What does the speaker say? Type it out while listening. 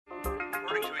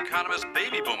economists,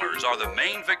 baby boomers are the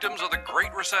main victims of the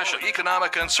Great Recession.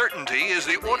 Economic uncertainty is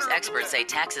the order. Experts say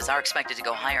taxes are expected to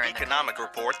go higher. Economic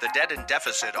report, the debt and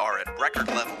deficit are at record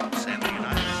levels in the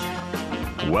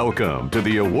United States. Welcome to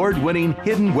the award-winning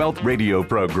Hidden Wealth radio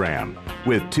program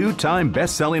with two-time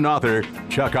best-selling author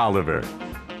Chuck Oliver.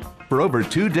 For over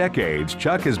 2 decades,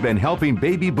 Chuck has been helping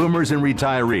baby boomers and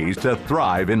retirees to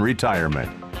thrive in retirement.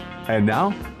 And now,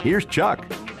 here's Chuck.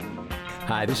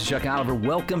 Hi, this is Chuck Oliver.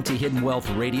 Welcome to Hidden Wealth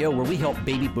Radio, where we help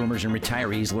baby boomers and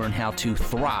retirees learn how to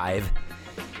thrive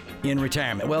in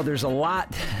retirement. Well, there's a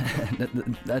lot,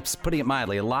 that's putting it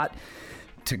mildly, a lot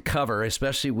to cover,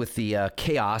 especially with the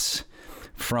chaos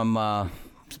from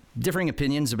differing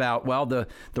opinions about, well, the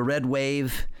red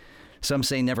wave. Some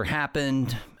say never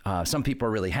happened. Some people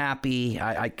are really happy.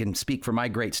 I can speak for my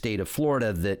great state of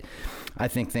Florida that I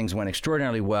think things went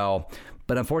extraordinarily well.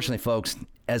 But unfortunately, folks,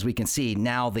 as we can see,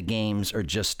 now the games are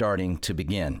just starting to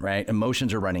begin, right?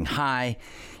 Emotions are running high,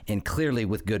 and clearly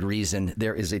with good reason,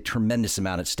 there is a tremendous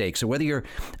amount at stake. So whether you're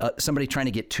somebody trying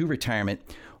to get to retirement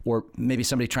or maybe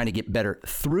somebody trying to get better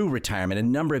through retirement, a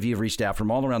number of you have reached out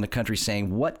from all around the country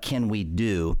saying, what can we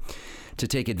do to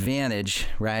take advantage,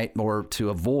 right, or to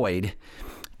avoid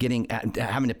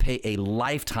having to pay a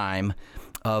lifetime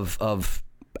of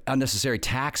unnecessary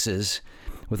taxes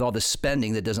with all this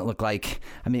spending that doesn't look like,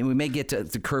 I mean, we may get to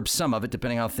curb some of it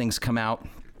depending on how things come out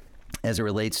as it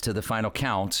relates to the final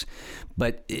counts.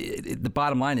 But the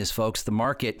bottom line is, folks, the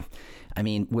market, I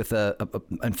mean, with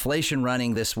inflation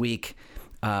running this week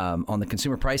on the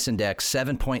consumer price index,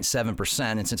 7.7%.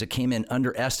 And since it came in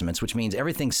under estimates, which means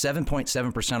everything's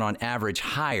 7.7% on average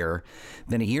higher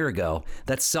than a year ago,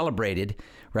 that's celebrated,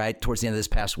 right, towards the end of this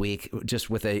past week, just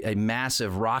with a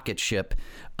massive rocket ship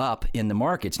up in the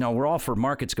markets. Now, we're all for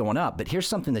markets going up, but here's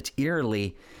something that's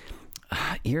eerily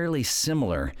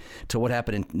similar to what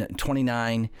happened in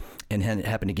 29 and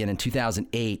happened again in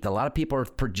 2008. A lot of people are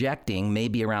projecting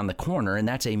maybe around the corner, and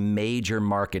that's a major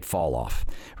market fall off,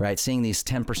 right? Seeing these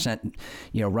 10%,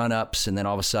 run ups and then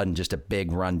all of a sudden just a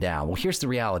big run down. Well, here's the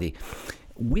reality.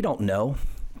 We don't know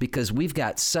because we've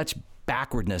got such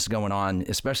backwardness going on,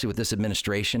 especially with this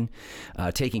administration,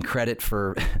 taking credit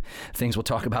for things we'll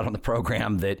talk about on the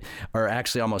program that are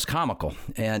actually almost comical.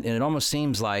 And it almost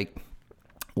seems like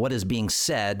what is being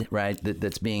said, right,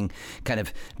 that's being kind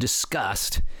of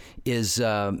discussed is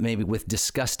maybe with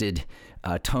disgusted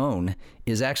tone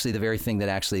is actually the very thing that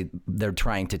actually they're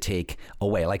trying to take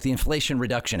away, like the Inflation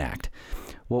Reduction Act.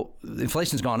 Well,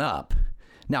 inflation's gone up.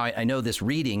 Now, I know this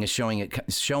reading is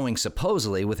showing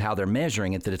supposedly with how they're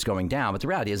measuring it that it's going down, but the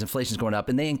reality is inflation's going up,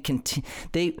 and they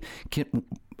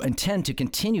intend to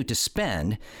continue to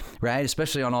spend, right,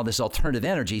 especially on all this alternative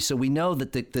energy. So we know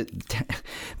that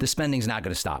the spending's not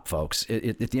going to stop, folks.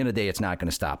 At the end of the day, it's not going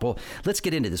to stop. Well, let's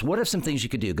get into this. What are some things you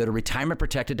could do? Go to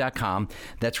retirementprotected.com.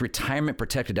 That's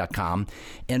retirementprotected.com,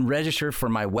 and register for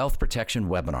my wealth protection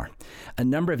webinar. A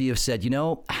number of you have said,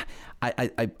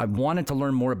 I wanted to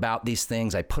learn more about these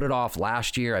things. I put it off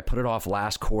last year. I put it off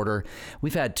last quarter.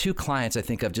 We've had 2 clients, I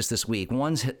think, of just this week.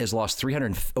 One has lost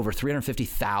over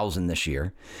 $350,000 this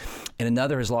year, and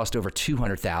another has lost over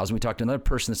 $200,000. We talked to another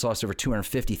person that's lost over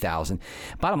 $250,000.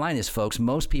 Bottom line is, folks,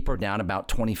 most people are down about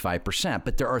 25%.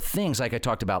 But there are things, like I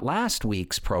talked about last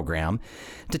week's program,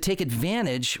 to take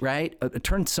advantage, right?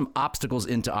 Turn some obstacles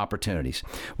into opportunities.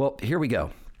 Well, here we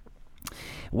go.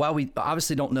 While we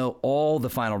obviously don't know all the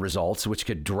final results, which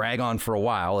could drag on for a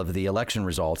while of the election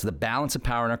results, the balance of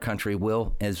power in our country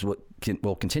will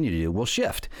continue to do, will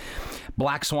shift.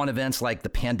 Black swan events like the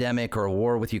pandemic or a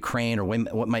war with Ukraine or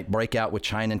what might break out with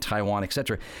China and Taiwan,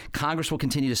 etc. Congress will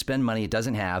continue to spend money it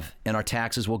doesn't have, and our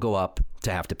taxes will go up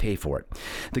to have to pay for it.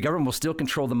 The government will still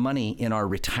control the money in our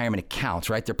retirement accounts,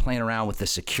 right? They're playing around with the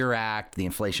Secure Act, the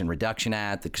Inflation Reduction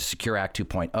Act, the Secure Act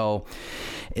 2.0.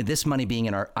 This money being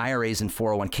in our IRAs and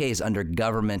 401ks under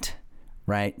government,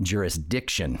 right,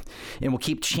 jurisdiction. And will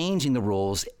keep changing the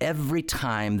rules every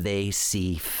time they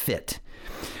see fit.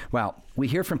 Well, we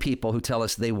hear from people who tell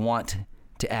us they want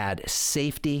to add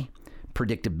safety,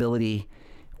 predictability,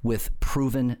 with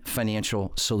proven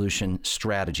financial solution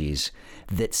strategies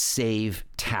that save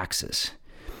taxes.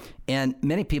 And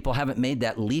many people haven't made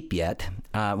that leap yet.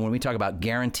 When we talk about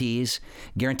guarantees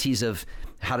of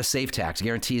how to save tax,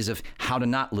 guarantees of how to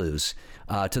not lose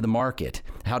to the market,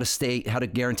 how to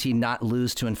guarantee not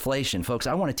lose to inflation. Folks,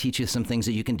 I want to teach you some things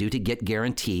that you can do to get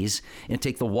guarantees and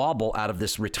take the wobble out of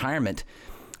this retirement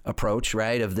approach,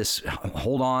 right? Of this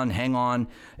hold on, hang on,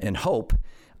 and hope.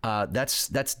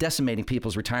 That's decimating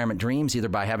people's retirement dreams, either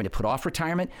by having to put off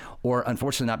retirement or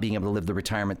unfortunately not being able to live the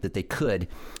retirement that they could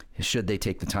should they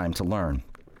take the time to learn.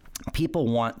 People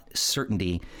want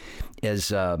certainty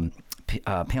as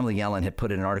Pamela Yellen had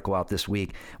put in an article out this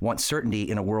week, want certainty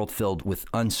in a world filled with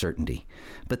uncertainty.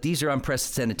 But these are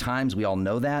unprecedented times. We all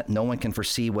know that. No one can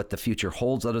foresee what the future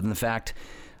holds other than the fact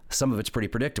some of it's pretty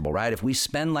predictable, right? If we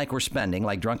spend like we're spending,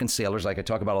 like drunken sailors, like I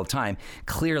talk about all the time,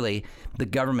 clearly the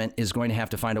government is going to have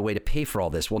to find a way to pay for all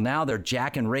this. Well, now they're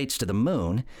jacking rates to the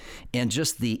moon, and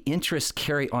just the interest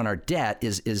carry on our debt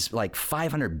is like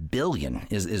 $500 billion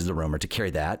is the rumor to carry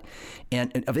that,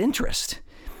 and of interest,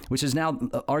 which is now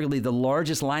arguably the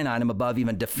largest line item above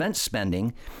even defense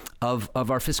spending of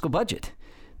our fiscal budget.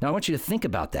 Now, I want you to think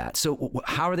about that. So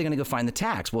how are they going to go find the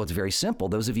tax? Well, it's very simple.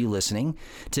 Those of you listening,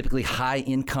 typically high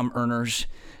income earners,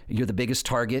 you're the biggest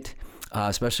target,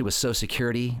 especially with Social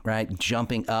Security, right?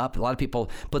 Jumping up. A lot of people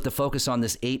put the focus on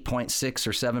this 8.6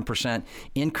 or 7%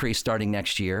 increase starting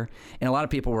next year. And a lot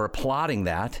of people were applauding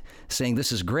that, saying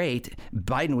this is great.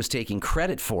 Biden was taking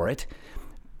credit for it.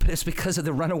 But it's because of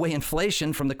the runaway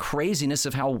inflation from the craziness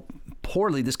of how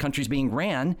poorly this country's being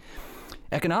ran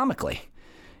economically.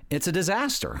 It's a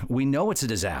disaster. We know it's a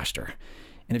disaster.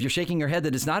 And if you're shaking your head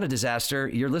that it's not a disaster,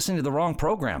 you're listening to the wrong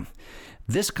program.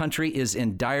 This country is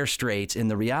in dire straits, and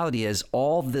the reality is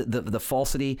all the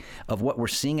falsity of what we're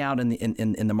seeing out in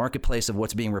the marketplace of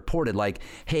what's being reported, like,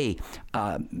 hey,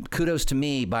 kudos to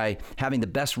me by having the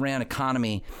best ran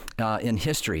economy in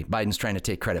history, Biden's trying to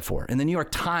take credit for. And the New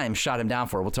York Times shot him down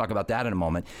for it. We'll talk about that in a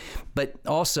moment. But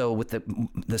also with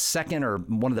the second or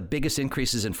one of the biggest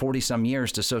increases in 40-some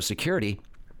years to Social Security,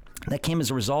 that came as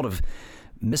a result of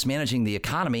mismanaging the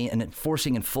economy and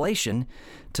forcing inflation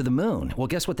to the moon. Well,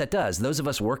 guess what that does? Those of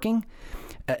us working,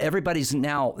 everybody's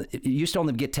now, you used to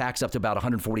only get taxed up to about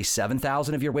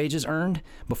 $147,000 of your wages earned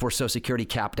before Social Security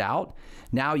capped out.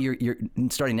 Now you're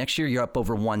starting next year, you're up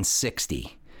over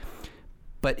 $160,000.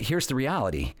 But here's the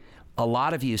reality. A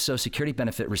lot of you Social Security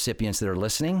benefit recipients that are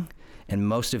listening, and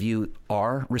most of you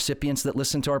are recipients that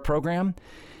listen to our program,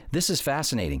 this is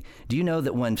fascinating. Do you know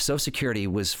that when Social Security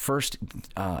was first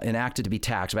enacted to be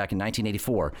taxed back in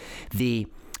 1984,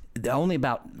 only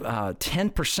about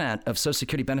 10% of Social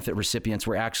Security benefit recipients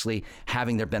were actually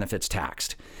having their benefits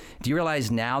taxed? Do you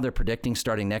realize now they're predicting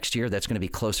starting next year that's going to be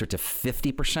closer to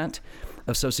 50%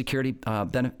 of Social Security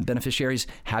beneficiaries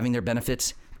having their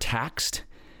benefits taxed?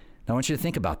 Now, I want you to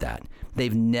think about that.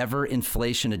 They've never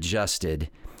inflation adjusted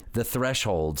the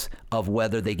thresholds of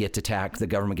whether they get to tax, the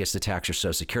government gets to tax your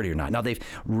Social Security or not. Now, they've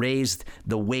raised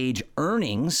the wage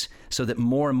earnings so that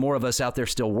more and more of us out there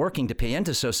still working to pay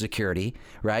into Social Security,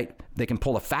 right? They can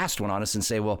pull a fast one on us and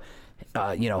say, well,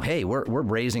 hey, we're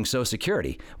raising Social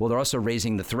Security. Well, they're also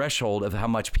raising the threshold of how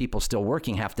much people still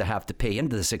working have to pay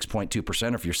into the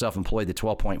 6.2%, or if you're self-employed, the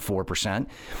 12.4%.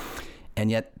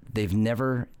 And yet they've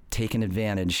never taken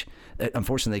advantage.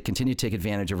 Unfortunately, they continue to take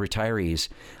advantage of retirees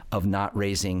of not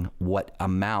raising what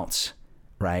amounts,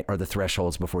 right, are the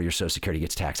thresholds before your Social Security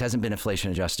gets taxed. Hasn't been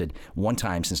inflation adjusted one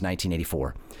time since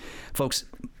 1984. Folks,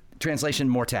 translation,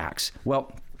 more tax.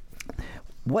 Well,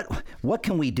 what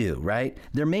can we do, right?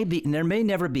 There may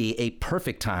never be a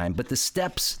perfect time, but the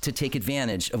steps to take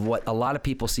advantage of what a lot of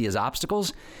people see as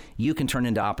obstacles, you can turn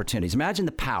into opportunities. Imagine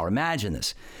the power. Imagine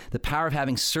this. The power of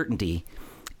having certainty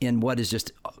in what is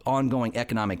just ongoing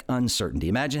economic uncertainty.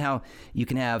 Imagine how you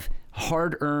can have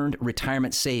hard-earned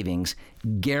retirement savings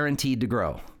guaranteed to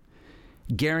grow,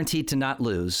 guaranteed to not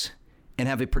lose, and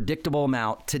have a predictable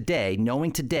amount today,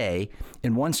 knowing today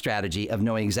in one strategy of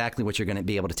knowing exactly what you're going to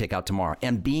be able to take out tomorrow,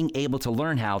 and being able to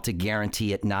learn how to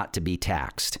guarantee it not to be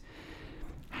taxed.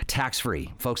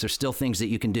 Tax-free. Folks, there's still things that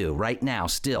you can do right now,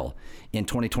 still in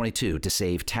 2022, to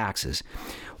save taxes.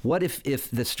 What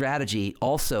if the strategy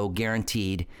also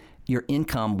guaranteed your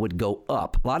income would go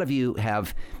up? A lot of you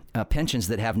have pensions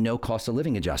that have no cost of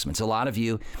living adjustments. A lot of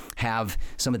you have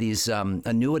some of these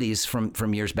annuities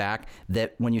from years back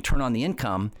that when you turn on the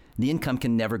income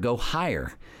can never go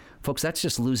higher. Folks, that's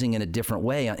just losing in a different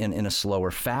way, in a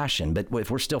slower fashion. But if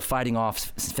we're still fending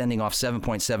off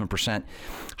 7.7%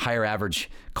 higher average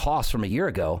costs from a year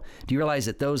ago, do you realize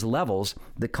at those levels,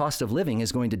 the cost of living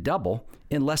is going to double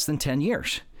in less than 10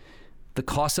 years? The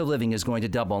cost of living is going to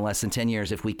double in less than 10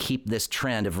 years if we keep this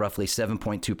trend of roughly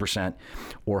 7.2%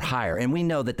 or higher. And we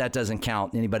know that doesn't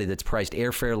count anybody that's priced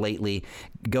airfare lately,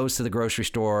 goes to the grocery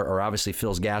store, or obviously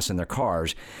fills gas in their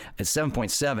cars. At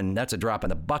 7.7, that's a drop in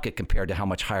the bucket compared to how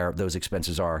much higher those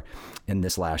expenses are in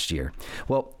this last year.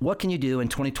 Well, what can you do in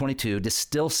 2022 to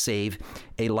still save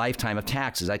a lifetime of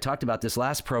taxes? I talked about this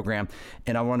last program,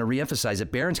 and I want to reemphasize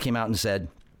it. Barron's came out and said,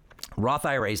 Roth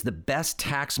IRAs, the best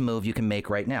tax move you can make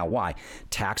right now. Why?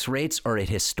 Tax rates are at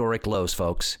historic lows,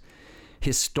 folks.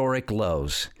 Historic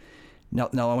lows. Now,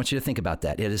 I want you to think about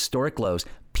that. At historic lows,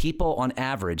 People on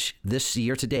average this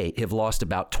year to date have lost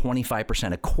about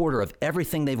 25%, a quarter of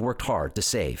everything they've worked hard to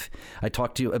save. I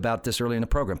talked to you about this earlier in the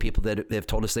program. People that have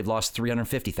told us they've lost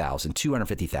 $350,000,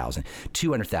 $250,000,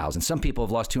 $200,000. Some people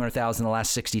have lost $200,000 in the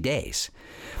last 60 days.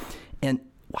 And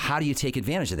how do you take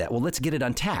advantage of that? Well, let's get it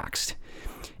untaxed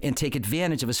and take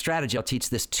advantage of a strategy. I'll teach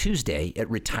this Tuesday at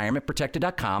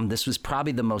retirementprotected.com. This was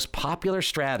probably the most popular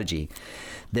strategy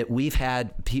that we've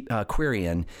had query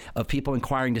in of people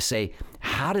inquiring to say,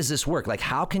 how does this work? Like,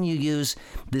 how can you use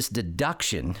this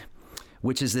deduction,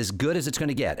 which is as good as it's going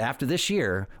to get? After this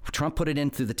year, Trump put it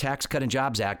in through the Tax Cut and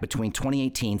Jobs Act between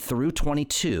 2018 through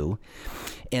 22,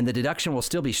 and the deduction will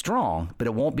still be strong, but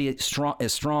it won't be as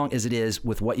strong as it is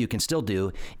with what you can still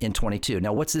do in 22.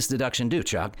 Now, what's this deduction do,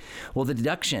 Chuck? Well, the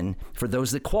deduction for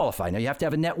those that qualify, now you have to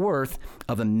have a net worth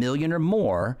of $1 million or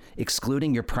more,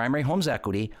 excluding your primary home's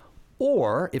equity,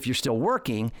 or if you're still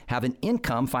working, have an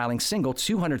income filing single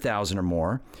 $200,000 or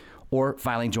more, or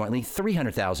filing jointly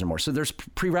 $300,000 or more. So there's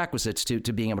prerequisites to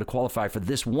being able to qualify for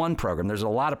this one program. There's a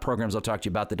lot of programs I'll talk to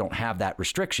you about that don't have that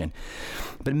restriction.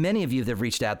 But many of you that have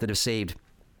reached out that have saved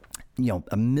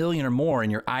 $1 million or more in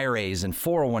your IRAs and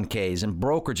 401ks and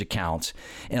brokerage accounts.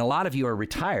 And a lot of you are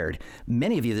retired.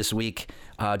 Many of you this week,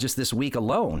 just this week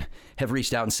alone, have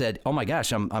reached out and said, oh my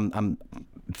gosh, I'm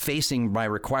facing my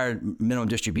required minimum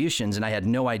distributions, and I had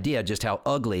no idea just how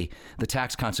ugly the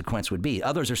tax consequence would be.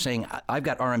 Others are saying, I've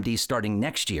got RMDs starting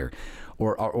next year,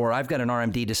 or I've got an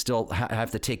RMD to still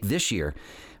have to take this year.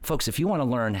 Folks, if you want to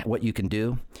learn what you can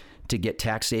do to get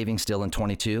tax savings still in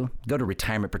 22, go to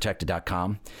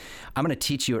retirementprotected.com. I'm going to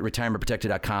teach you at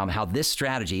retirementprotected.com how this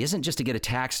strategy isn't just to get a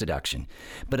tax deduction,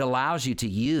 but allows you to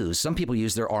use, some people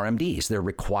use their RMDs, their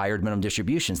required minimum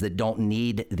distributions that don't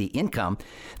need the income.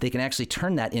 They can actually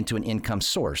turn that into an income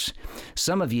source.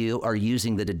 Some of you are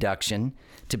using the deduction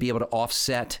to be able to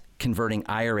offset converting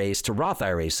IRAs to Roth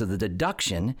IRAs. So the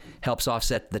deduction helps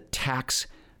offset the tax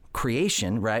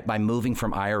creation, right, by moving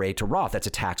from IRA to Roth. That's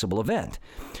a taxable event.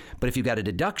 But if you've got a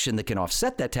deduction that can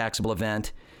offset that taxable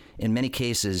event, in many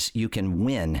cases, you can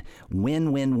win.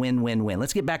 Win, win, win, win, win.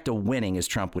 Let's get back to winning, as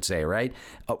Trump would say, right?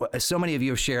 So many of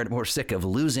you have shared, we're sick of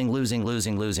losing. Losing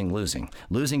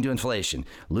to inflation,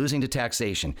 losing to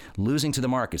taxation, losing to the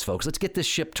markets, folks. Let's get this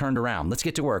ship turned around. Let's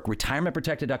get to work.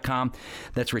 Retirementprotected.com.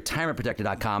 That's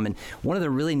retirementprotected.com. And one of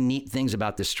the really neat things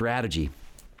about this strategy,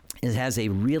 it has a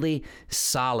really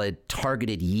solid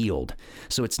targeted yield.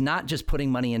 So it's not just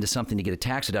putting money into something to get a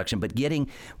tax deduction, but getting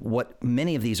what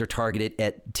many of these are targeted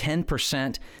at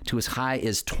 10% to as high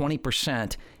as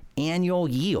 20% annual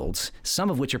yields,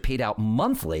 some of which are paid out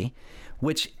monthly,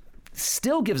 which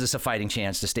still gives us a fighting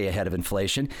chance to stay ahead of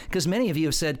inflation, because many of you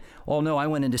have said, oh no, I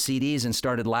went into CDs and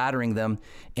started laddering them,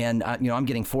 and I'm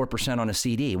getting 4% on a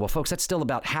CD. Well, folks, that's still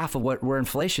about half of where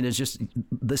inflation is just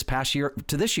this past year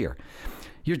to this year.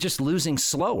 You're just losing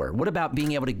slower. What about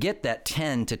being able to get that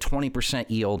 10 to 20%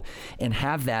 yield and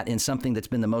have that in something that's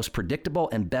been the most predictable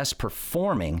and best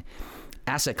performing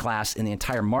asset class in the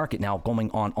entire market now, going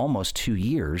on almost 2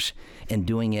 years, and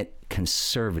doing it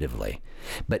conservatively,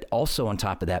 but also on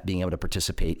top of that, being able to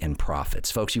participate in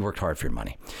profits. Folks, you worked hard for your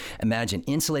money. Imagine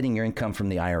insulating your income from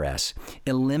the IRS,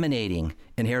 eliminating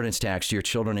inheritance tax to your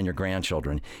children and your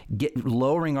grandchildren,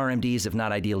 lowering RMDs, if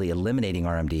not ideally eliminating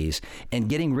RMDs, and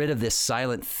getting rid of this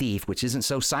silent thief, which isn't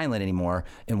so silent anymore,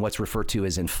 in what's referred to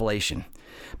as inflation.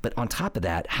 But on top of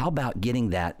that, how about getting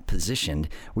that positioned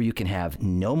where you can have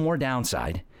no more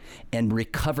downside and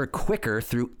recover quicker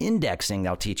through indexing?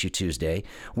 I'll teach you Tuesday,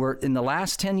 where in the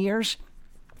last 10 years,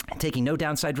 taking no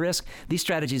downside risk, these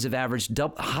strategies have averaged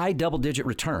high double-digit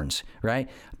returns, right?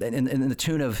 In the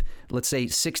tune of, let's say,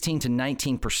 16 to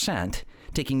 19%,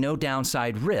 taking no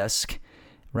downside risk,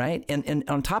 right? And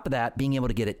on top of that, being able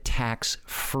to get it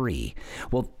tax-free.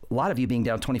 Well, a lot of you being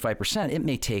down 25%, it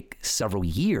may take several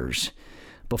years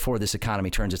before this economy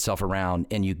turns itself around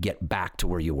and you get back to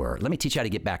where you were. Let me teach you how to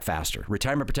get back faster.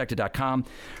 RetirementProtected.com,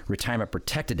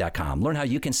 RetirementProtected.com. Learn how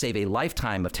you can save a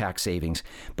lifetime of tax savings,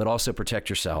 but also protect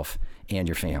yourself and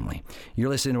your family. You're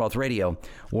listening to Wealth Radio.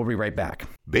 We'll be right back.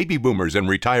 Baby boomers and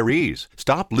retirees,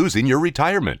 stop losing your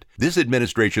retirement. This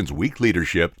administration's weak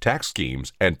leadership, tax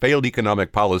schemes, and failed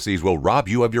economic policies will rob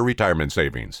you of your retirement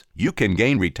savings. You can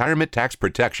gain retirement tax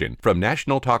protection from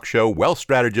national talk show wealth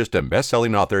strategist and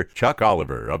best-selling author Chuck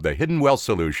Oliver of the Hidden Wealth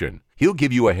Solution. He'll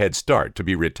give you a head start to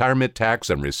be retirement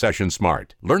tax and recession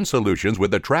smart. Learn solutions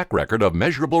with a track record of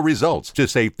measurable results to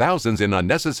save thousands in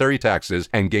unnecessary taxes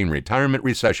and gain retirement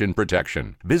recession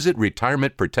protection. Visit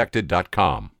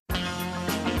retirementprotected.com.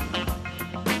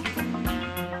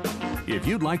 If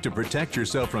you'd like to protect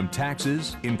yourself from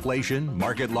taxes, inflation,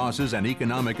 market losses, and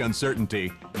economic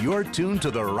uncertainty, you're tuned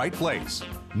to the right place.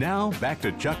 Now, back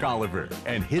to Chuck Oliver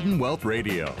and Hidden Wealth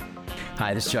Radio.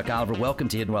 Hi, this is Chuck Oliver. Welcome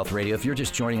to Hidden Wealth Radio. If you're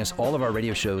just joining us, all of our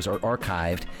radio shows are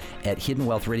archived at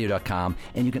hiddenwealthradio.com,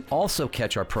 and you can also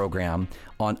catch our program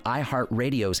on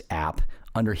iHeartRadio's app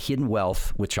under Hidden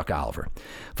Wealth with Chuck Oliver.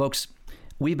 Folks,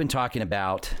 we've been talking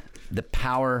about the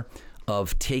power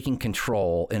of taking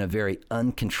control in a very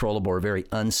uncontrollable or very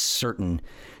uncertain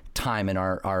time in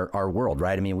our world,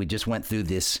 right? I mean, we just went through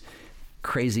this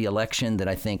crazy election that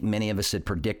I think many of us had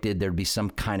predicted there'd be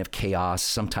some kind of chaos,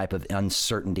 some type of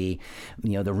uncertainty.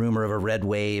 You know, the rumor of a red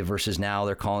wave versus now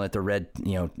they're calling it the red,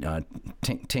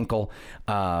 tinkle.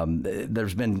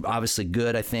 There's been obviously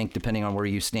good, I think, depending on where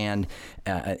you stand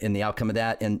in the outcome of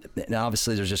that. And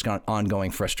obviously there's just ongoing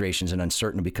frustrations and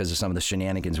uncertainty because of some of the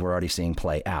shenanigans we're already seeing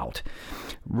play out.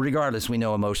 Regardless, we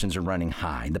know emotions are running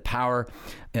high. The power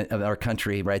of our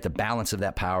country, right, the balance of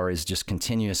that power is just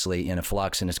continuously in a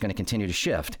flux, and it's going to continue to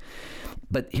shift.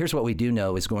 But here's what we do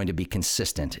know is going to be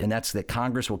consistent, and that's that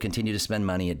Congress will continue to spend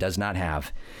money it does not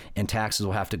have, and taxes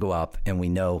will have to go up, and we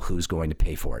know who's going to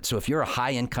pay for it. So if you're a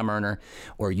high-income earner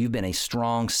or you've been a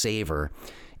strong saver,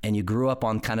 and you grew up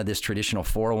on kind of this traditional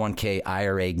 401k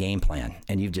IRA game plan,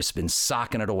 and you've just been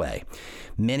socking it away.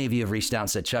 Many of you have reached out and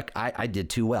said, Chuck, I did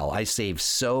too well. I was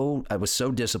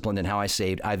so disciplined in how I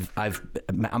saved. I've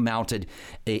mounted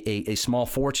a small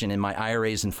fortune in my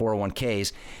IRAs and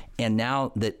 401ks, and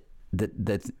now that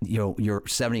you're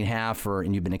 70 and a half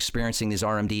and you've been experiencing these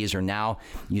RMDs, or now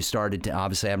you started to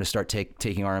obviously having to start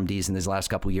taking RMDs in these last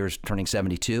couple of years, turning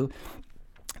 72.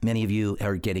 Many of you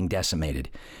are getting decimated.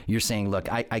 You're saying, look,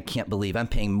 I can't believe I'm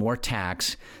paying more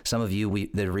tax. Some of you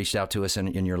that have reached out to us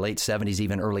in your late 70s,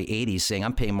 even early 80s, saying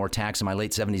I'm paying more tax in my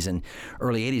late 70s and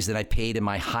early 80s than I paid in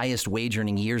my highest wage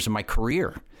earning years of my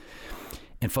career.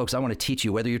 And folks, I want to teach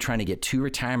you, whether you're trying to get to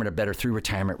retirement or better through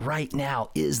retirement, right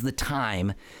now is the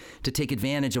time to take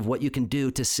advantage of what you can do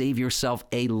to save yourself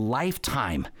a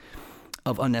lifetime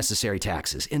of unnecessary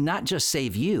taxes. And not just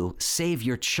save you, save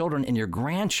your children and your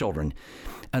grandchildren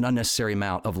an unnecessary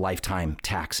amount of lifetime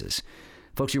taxes.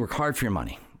 Folks, you work hard for your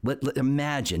money.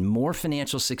 Imagine more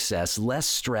financial success, less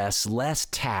stress, less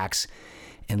tax,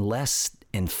 and less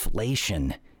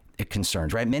inflation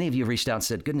concerns, right? Many of you have reached out and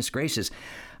said, goodness gracious,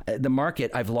 the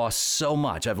market, I've lost so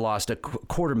much. I've lost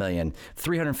 $250,000,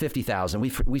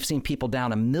 $350,000. We've seen people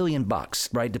down $1 million,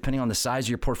 right? Depending on the size of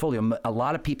your portfolio. A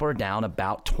lot of people are down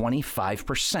about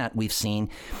 25%. We've seen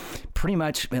pretty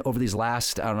much over these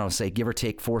last, say give or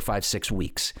take 4, 5, 6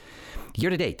 weeks.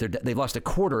 Year to date, they've lost a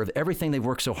quarter of everything they've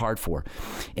worked so hard for.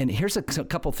 And here's a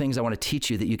couple things I want to teach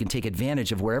you that you can take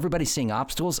advantage of. Where everybody's seeing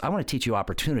obstacles, I want to teach you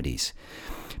opportunities.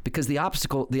 Because the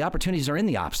opportunities are in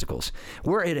the obstacles.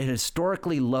 We're at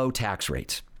historically low tax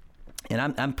rates.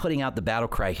 And I'm putting out the battle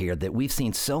cry here that we've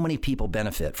seen so many people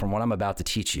benefit from what I'm about to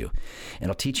teach you.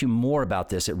 And I'll teach you more about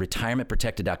this at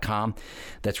retirementprotected.com.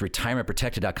 That's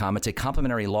retirementprotected.com. It's a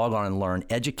complimentary log on and learn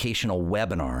educational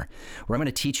webinar where I'm going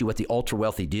to teach you what the ultra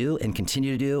wealthy do and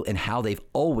continue to do and how they've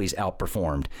always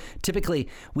outperformed. Typically,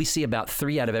 we see about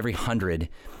 3 out of every 100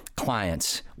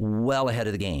 clients well ahead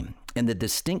of the game. And the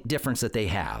distinct difference that they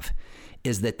have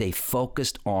is that they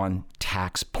focused on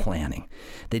tax planning.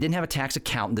 They didn't have a tax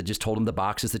accountant that just told them the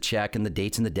boxes, the check, and the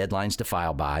dates and the deadlines to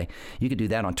file by. You could do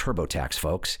that on TurboTax,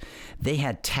 folks. They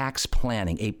had tax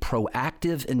planning, a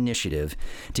proactive initiative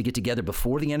to get together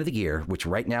before the end of the year, which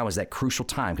right now is that crucial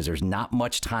time because there's not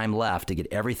much time left to get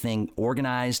everything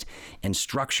organized and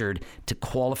structured to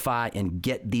qualify and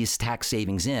get these tax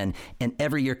savings in. And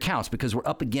every year counts because we're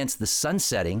up against the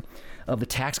sunsetting of the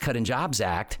Tax Cut and Jobs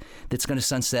Act that's going to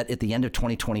sunset at the end of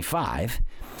 2025,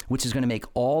 which is going to make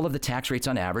all of the tax rates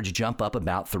on average jump up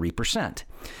about 3%.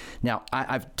 Now,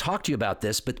 I've talked to you about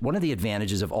this, but one of the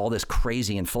advantages of all this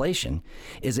crazy inflation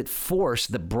is it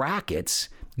forced the brackets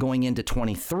going into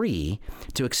 23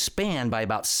 to expand by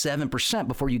about 7%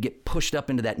 before you get pushed up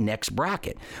into that next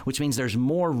bracket, which means there's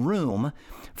more room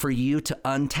for you to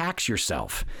untax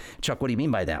yourself. Chuck, what do you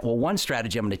mean by that? Well, one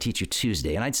strategy I'm going to teach you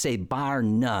Tuesday, and I'd say bar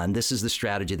none, this is the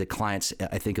strategy that clients,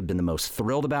 I think, have been the most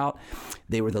thrilled about.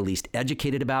 They were the least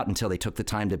educated about until they took the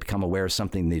time to become aware of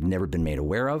something they've never been made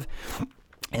aware of,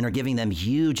 and are giving them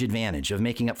huge advantage of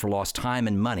making up for lost time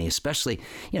and money, especially,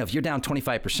 if you're down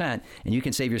 25% and you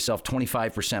can save yourself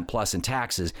 25% plus in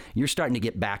taxes, you're starting to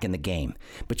get back in the game.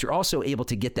 But you're also able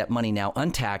to get that money now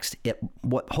untaxed at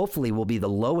what hopefully will be the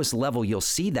lowest level you'll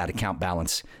see that account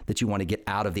balance that you want to get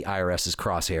out of the IRS's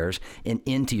crosshairs and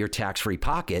into your tax-free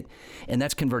pocket, and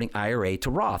that's converting IRA to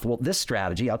Roth. Well, this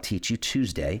strategy I'll teach you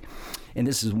Tuesday. and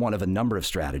this is one of a number of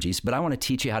strategies, but I want to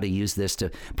teach you how to use this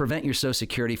to prevent your Social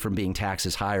Security from being taxed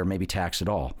as high or maybe taxed at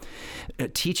all.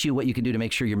 Teach you what you can do to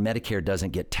make sure your Medicare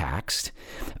doesn't get taxed.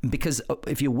 Because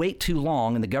if you wait too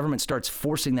long and the government starts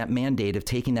forcing that mandate of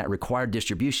taking that required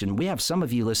distribution, we have some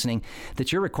of you listening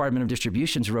that your requirement of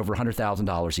distributions are over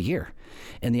 $100,000 a year.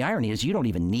 And the irony is you don't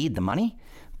even need the money,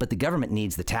 but the government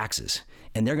needs the taxes.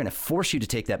 And they're going to force you to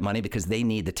take that money because they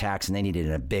need the tax, and they need it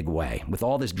in a big way. With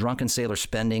all this drunken sailor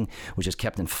spending, which has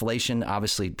kept inflation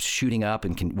obviously shooting up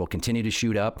and will continue to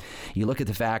shoot up, you look at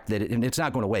the fact that and it's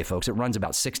not going away, folks. It runs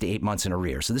about 6 to 8 months in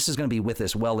arrears. So this is going to be with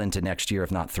us well into next year,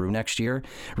 if not through next year,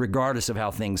 regardless of how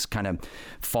things kind of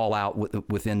fall out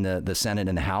within the Senate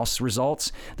and the House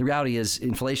results. The reality is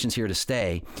inflation's here to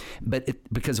stay, but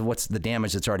because of what's the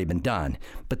damage that's already been done.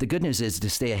 But the good news is to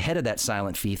stay ahead of that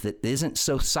silent thief that isn't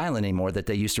so silent anymore that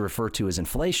they used to refer to as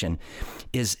inflation,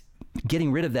 is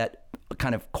getting rid of that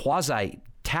kind of quasi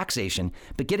taxation,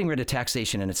 but getting rid of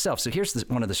taxation in itself. So here's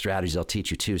one of the strategies I'll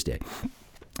teach you Tuesday.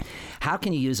 How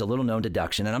can you use a little known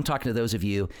deduction? And I'm talking to those of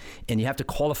you, and you have to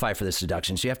qualify for this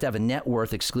deduction. So you have to have a net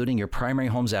worth excluding your primary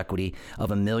home's equity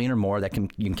of $1 million or more. You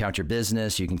can count your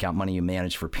business, you can count money you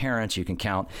manage for parents, you can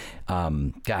count,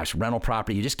 rental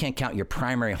property. You just can't count your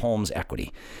primary home's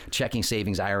equity, checking,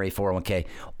 savings, IRA, 401k.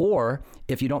 Or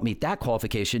if you don't meet that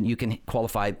qualification, you can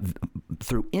qualify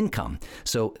through income.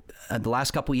 So the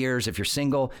last couple of years, if you're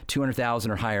single, $200,000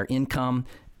 or higher income,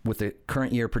 with the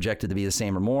current year projected to be the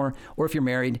same or more, or if you're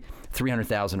married,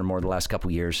 $300,000 or more the last couple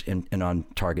of years and on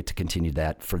target to continue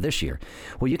that for this year.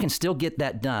 Well, you can still get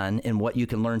that done, and what you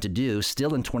can learn to do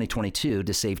still in 2022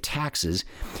 to save taxes,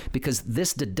 because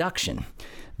this deduction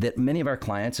that many of our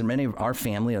clients and many of our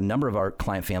family, a number of our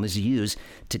client families use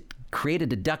to create a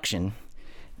deduction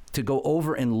to go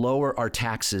over and lower our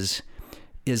taxes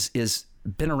is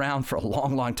been around for a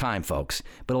long, long time, folks.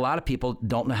 But a lot of people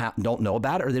don't know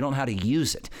about it, or they don't know how to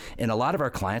use it. And a lot of our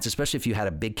clients, especially if you had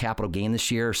a big capital gain this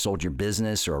year, or sold your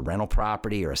business or a rental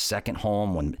property or a second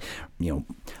home, when,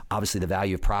 obviously the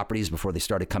value of properties before they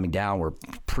started coming down were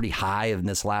pretty high in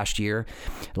this last year.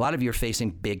 A lot of you are facing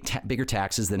bigger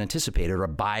taxes than anticipated, or a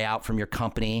buyout from your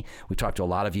company. We talked to a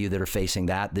lot of you that are facing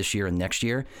that this year and next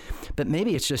year. But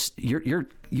maybe it's just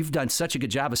you've done such a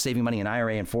good job of saving money in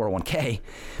IRA and 401k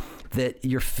that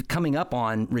you're coming up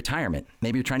on retirement.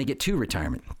 Maybe you're trying to get to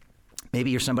retirement.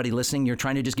 Maybe you're somebody listening, you're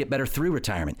trying to just get better through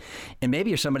retirement. And maybe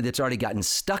you're somebody that's already gotten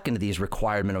stuck into these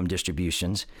required minimum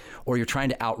distributions, or you're trying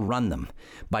to outrun them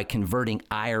by converting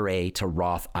IRA to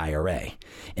Roth IRA.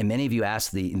 And many of you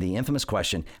ask the infamous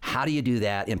question, how do you do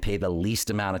that and pay the least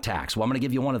amount of tax? Well, I'm going to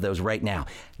give you one of those right now.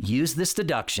 Use this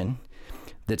deduction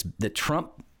that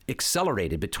Trump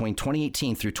accelerated between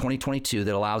 2018 through 2022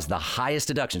 that allows the highest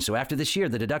deduction. So after this year,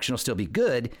 the deduction will still be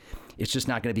good. It's just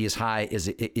not going to be as high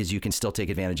as you can still take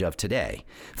advantage of today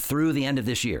through the end of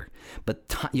this year.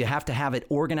 But you have to have it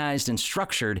organized and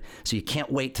structured, so you can't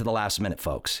wait to the last minute,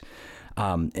 folks.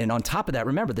 And on top of that,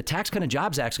 remember, the Tax Cut and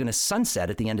Jobs Act is going to sunset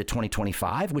at the end of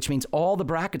 2025, which means all the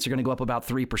brackets are going to go up about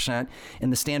 3%,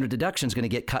 and the standard deduction is going to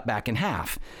get cut back in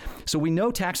half. So we know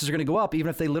taxes are going to go up even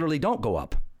if they literally don't go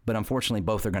up. But unfortunately,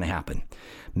 both are going to happen.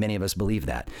 Many of us believe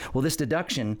that. Well, this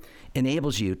deduction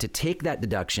enables you to take that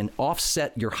deduction,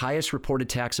 offset your highest reported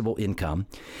taxable income,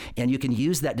 and you can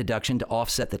use that deduction to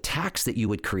offset the tax that you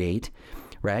would create,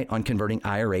 right, on converting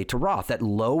IRA to Roth. That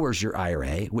lowers your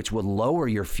IRA, which will lower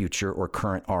your future or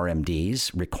current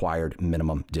RMDs, required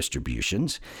minimum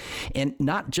distributions. And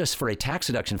not just for a tax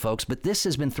deduction, folks, but this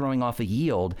has been throwing off a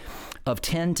yield of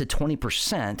 10 to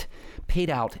 20% paid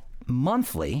out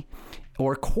monthly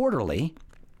or quarterly.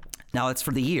 Now that's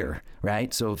for the year,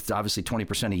 right? So it's obviously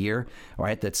 20% a year,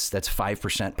 right? That's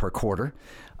 5% per quarter.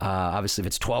 Obviously, if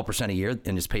it's 12% a year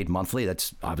and it's paid monthly,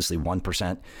 that's obviously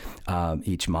 1%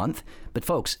 each month. But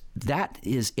folks, that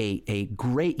is a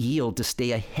great yield to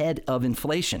stay ahead of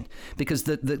inflation, because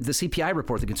the CPI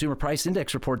report, the Consumer Price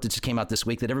Index report that just came out this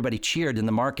week, that everybody cheered in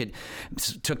the market,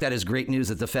 took that as great news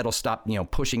that the Fed will stop,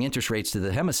 pushing interest rates to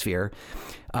the hemisphere,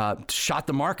 shot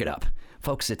the market up.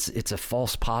 Folks, it's a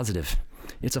false positive.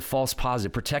 It's a false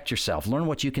positive. Protect yourself. Learn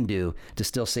what you can do to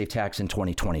still save tax in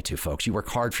 2022, folks. You work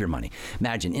hard for your money.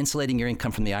 Imagine insulating your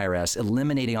income from the IRS,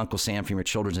 eliminating Uncle Sam from your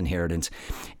children's inheritance,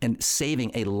 and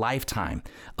saving a lifetime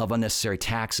of unnecessary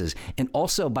taxes. And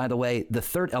also, by the way, the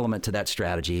third element to that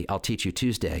strategy, I'll teach you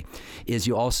Tuesday, is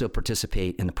you also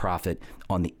participate in the profit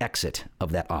on the exit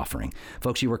of that offering.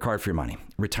 Folks, you work hard for your money.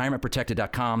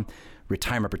 RetirementProtected.com.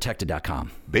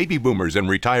 retirementprotected.com. Baby boomers and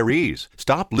retirees,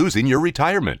 stop losing your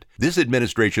retirement. This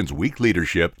administration's weak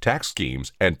leadership, tax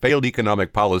schemes, and failed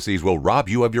economic policies will rob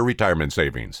you of your retirement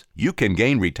savings. You can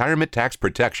gain retirement tax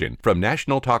protection from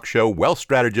national talk show wealth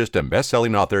strategist and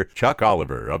best-selling author Chuck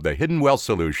Oliver of the Hidden Wealth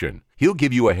Solution. He'll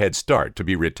give you a head start to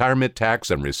be retirement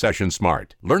tax and recession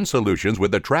smart. Learn solutions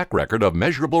with a track record of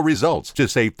measurable results to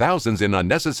save thousands in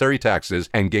unnecessary taxes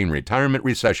and gain retirement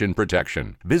recession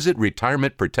protection. Visit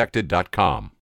retirementprotected.com.